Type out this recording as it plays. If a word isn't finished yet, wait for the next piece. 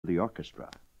the orchestra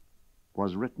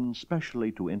was written specially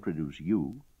to introduce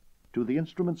you to the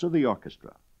instruments of the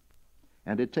orchestra,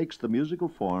 and it takes the musical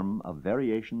form of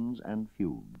variations and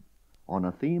fugues on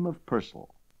a theme of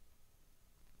Purcell.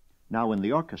 Now, in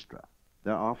the orchestra,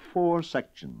 there are 4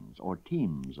 sections or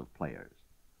teams of players: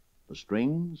 the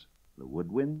strings, the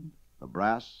woodwind, the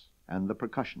brass, and the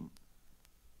percussion.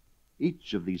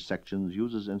 Each of these sections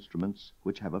uses instruments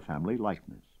which have a family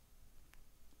likeness.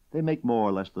 They make more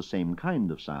or less the same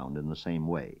kind of sound in the same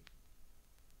way.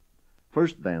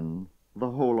 First, then,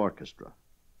 the whole orchestra,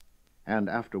 and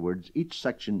afterwards each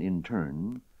section in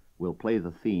turn will play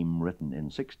the theme written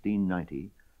in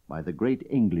 1690 by the great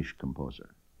English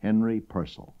composer, Henry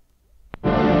Purcell.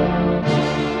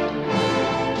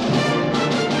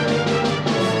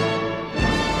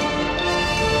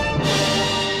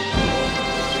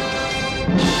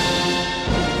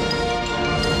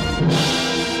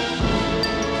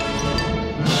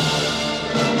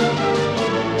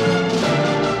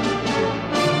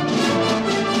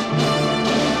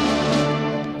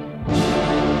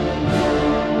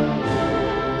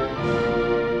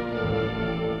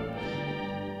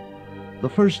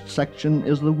 The first section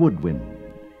is the woodwind,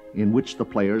 in which the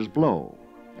players blow,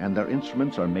 and their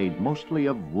instruments are made mostly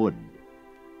of wood.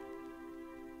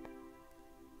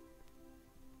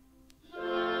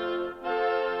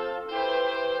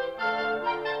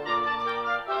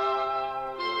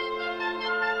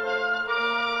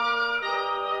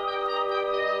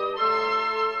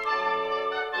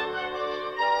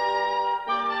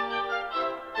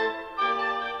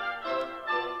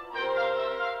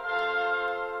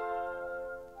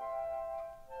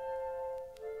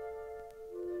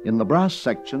 In the brass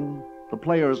section, the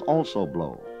players also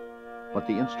blow, but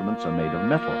the instruments are made of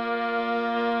metal.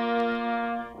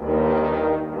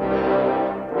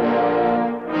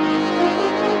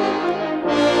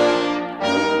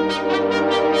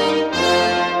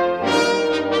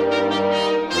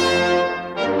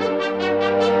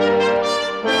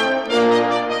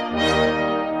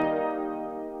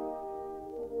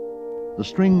 The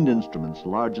stringed instruments,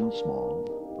 large and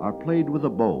small, are played with a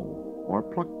bow or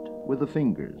plucked with the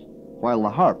fingers, while the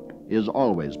harp is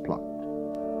always plucked.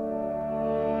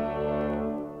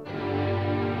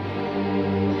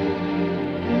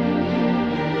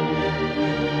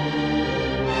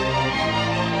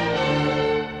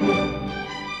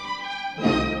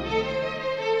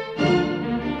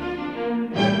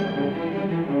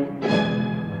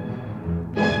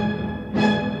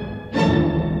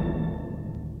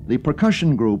 The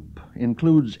percussion group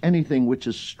includes anything which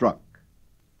is struck.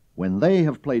 When they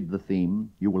have played the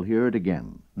theme, you will hear it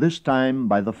again, this time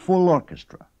by the full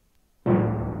orchestra.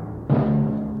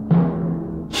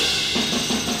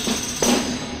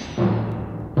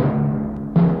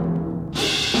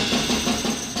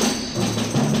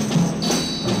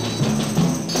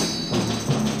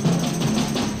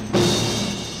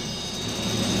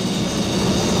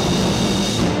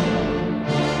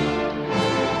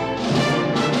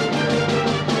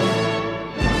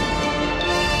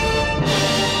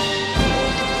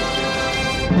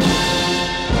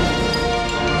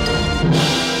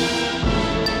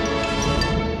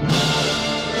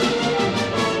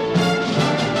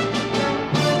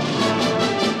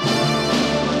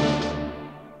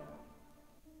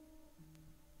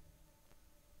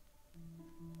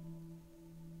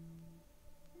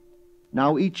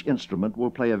 Now each instrument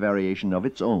will play a variation of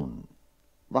its own.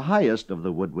 The highest of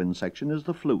the woodwind section is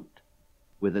the flute,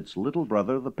 with its little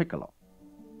brother, the piccolo.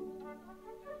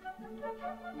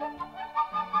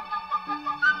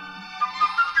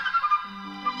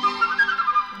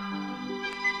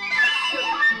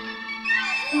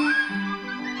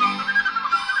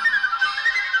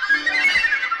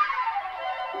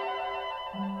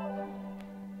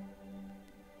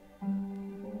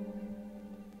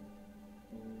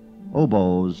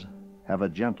 Oboes have a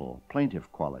gentle,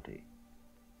 plaintive quality,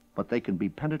 but they can be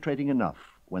penetrating enough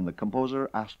when the composer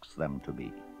asks them to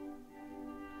be.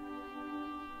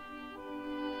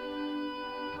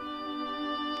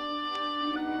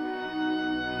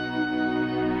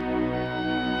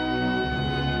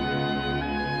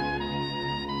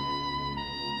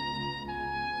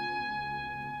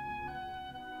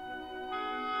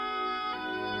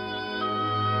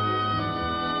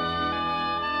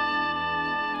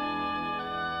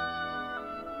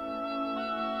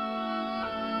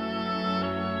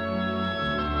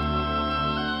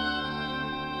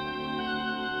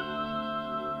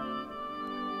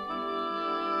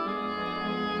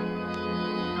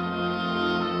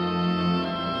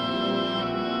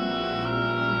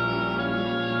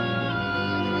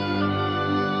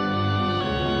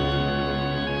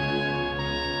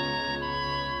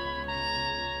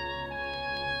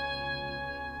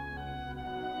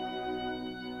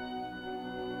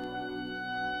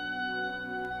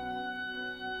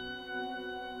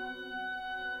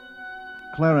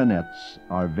 clarinets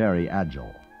are very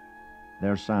agile.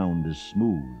 Their sound is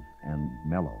smooth and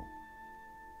mellow.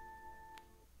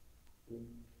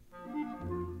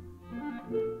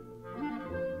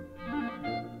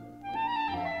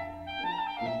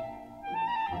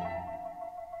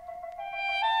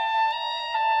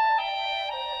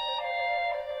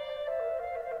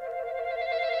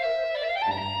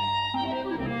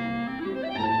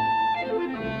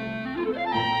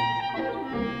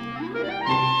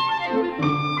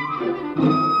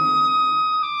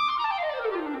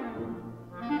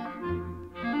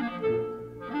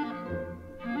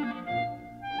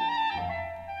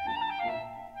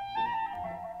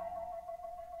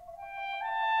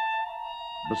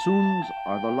 Bassoons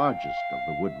are the largest of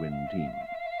the woodwind team.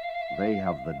 They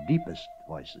have the deepest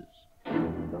voices.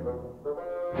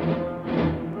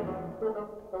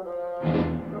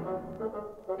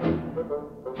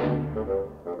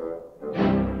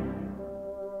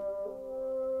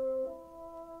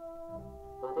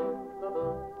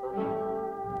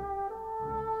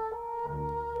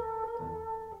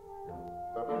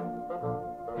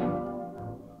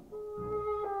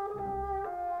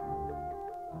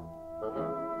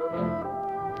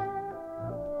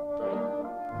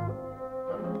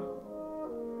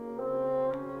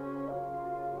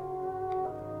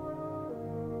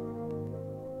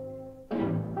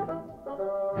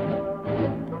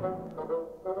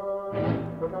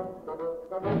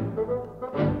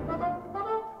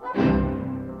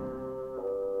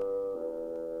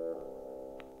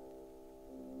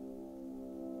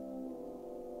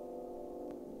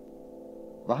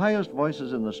 The highest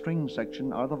voices in the string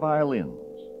section are the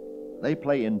violins. They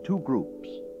play in two groups,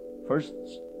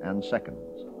 firsts and seconds.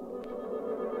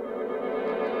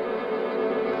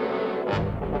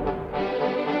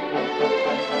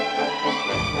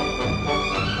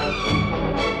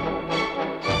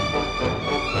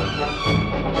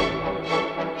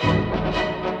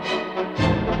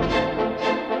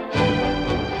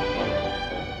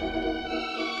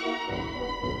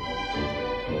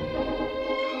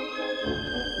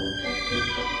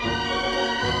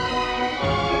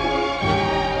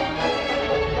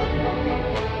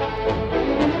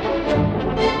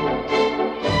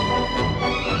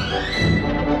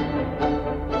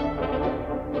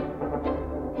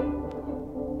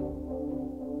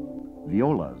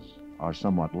 Violas are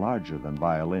somewhat larger than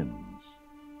violins,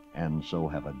 and so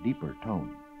have a deeper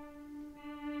tone.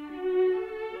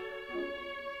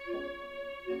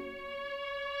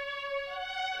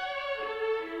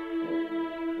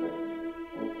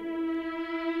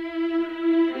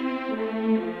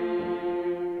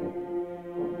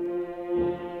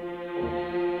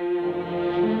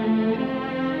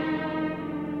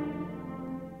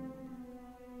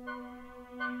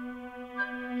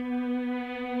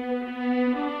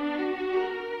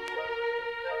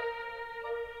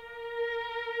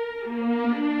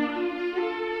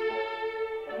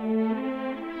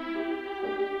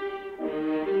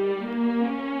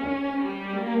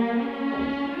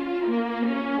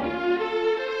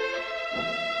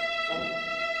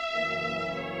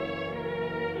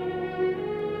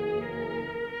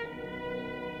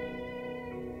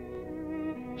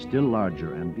 Still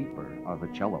larger and deeper are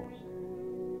the cellos.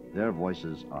 Their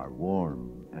voices are warm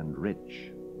and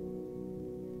rich.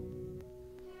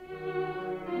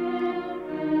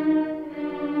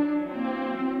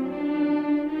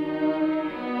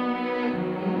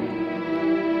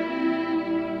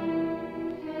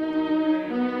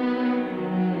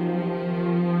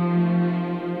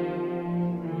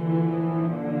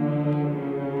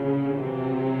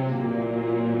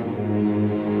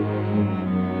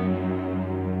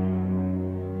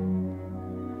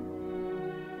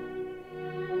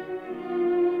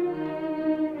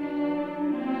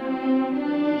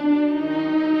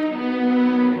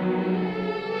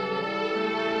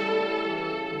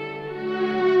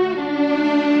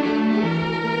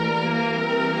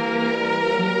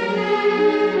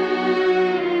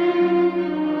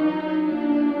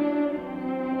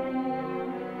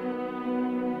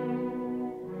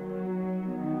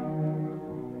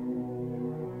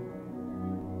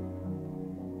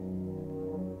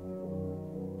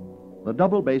 The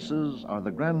double basses are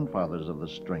the grandfathers of the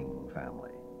string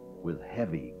family, with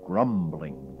heavy,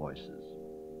 grumbling voices.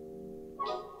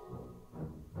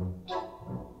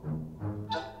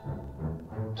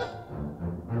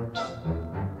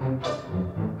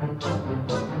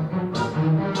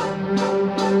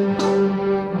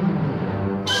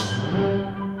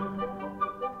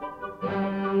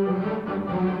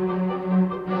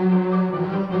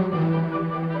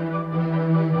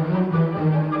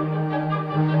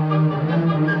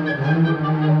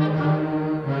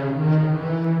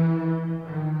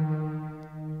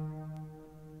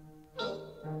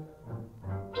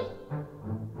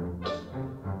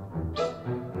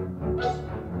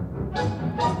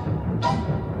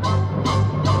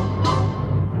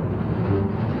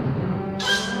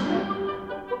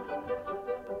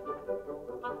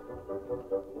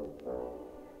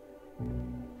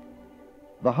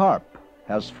 The harp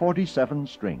has 47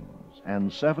 strings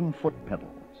and 7 foot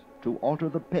pedals to alter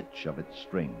the pitch of its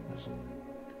strings.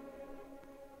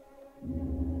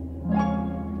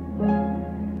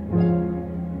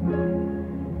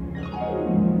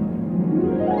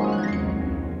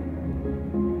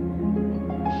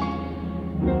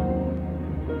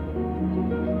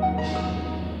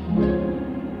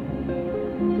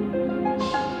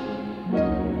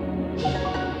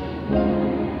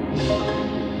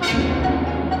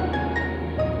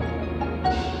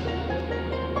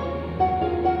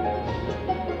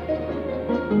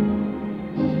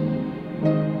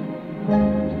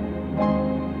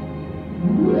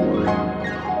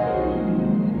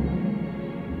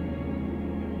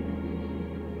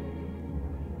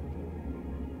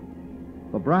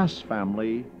 The brass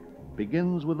family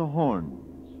begins with the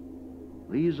horns.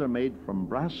 These are made from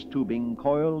brass tubing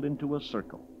coiled into a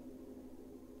circle.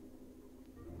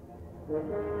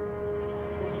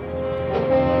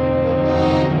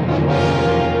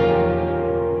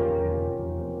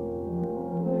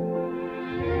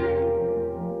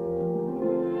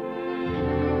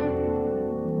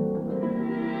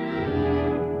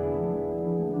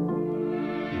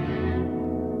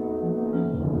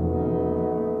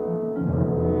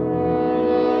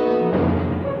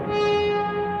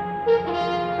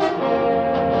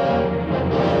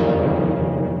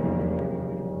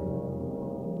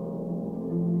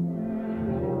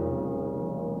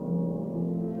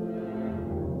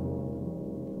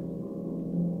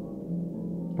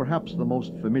 Perhaps the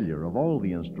most familiar of all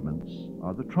the instruments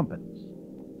are the trumpets.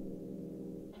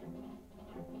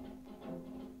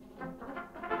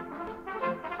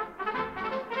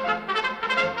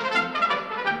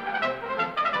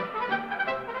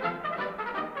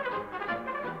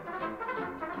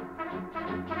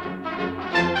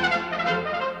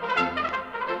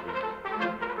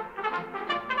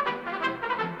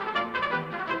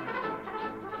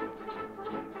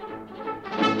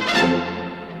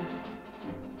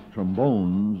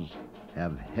 Trombones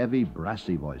have heavy,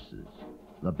 brassy voices.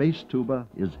 The bass tuba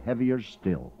is heavier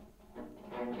still.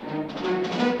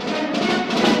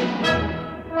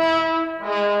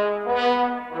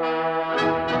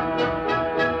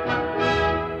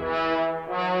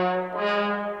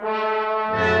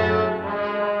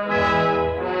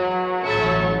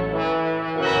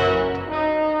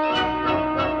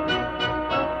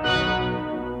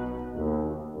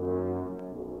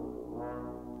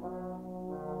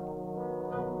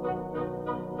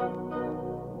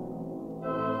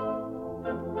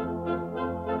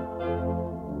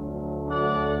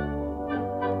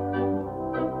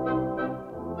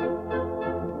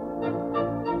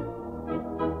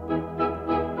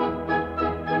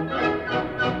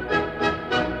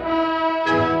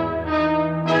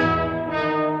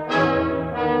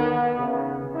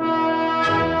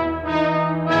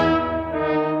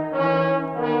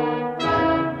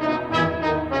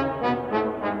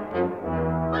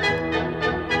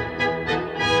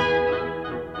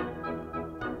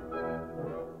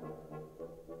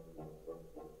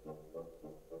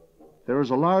 There is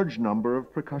a large number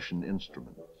of percussion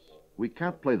instruments. We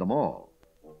can't play them all,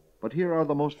 but here are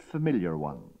the most familiar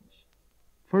ones.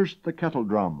 First, the kettle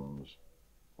drums,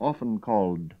 often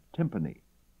called timpani.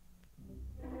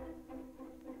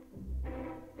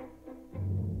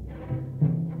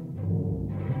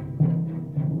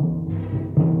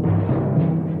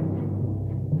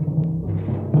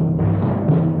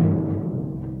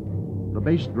 The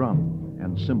bass drum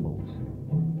and cymbals.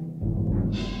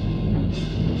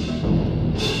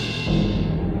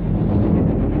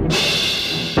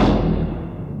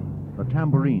 The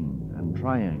tambourine and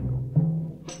triangle.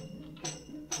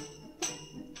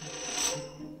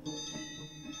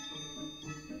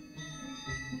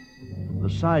 The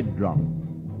side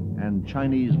drum and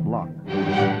Chinese block.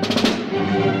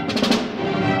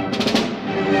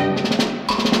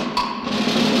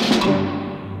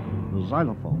 The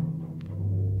xylophone.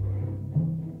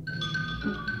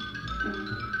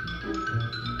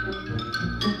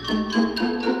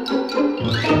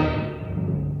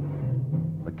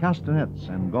 The castanets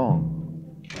and gong.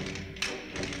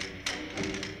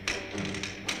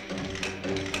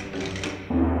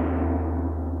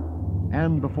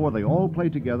 And before they all play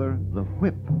together, the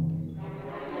whip.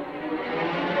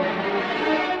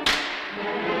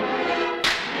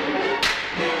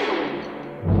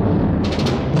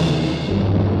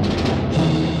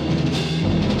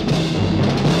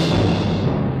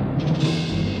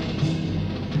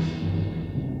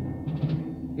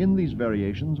 In these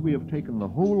variations, we have taken the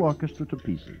whole orchestra to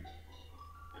pieces.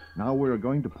 Now we're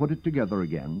going to put it together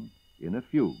again in a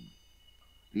fugue.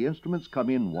 The instruments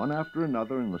come in one after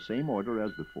another in the same order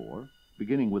as before,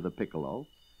 beginning with the piccolo,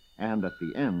 and at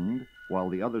the end, while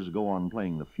the others go on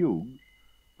playing the fugue,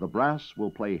 the brass will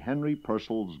play Henry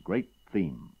Purcell's great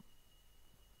theme.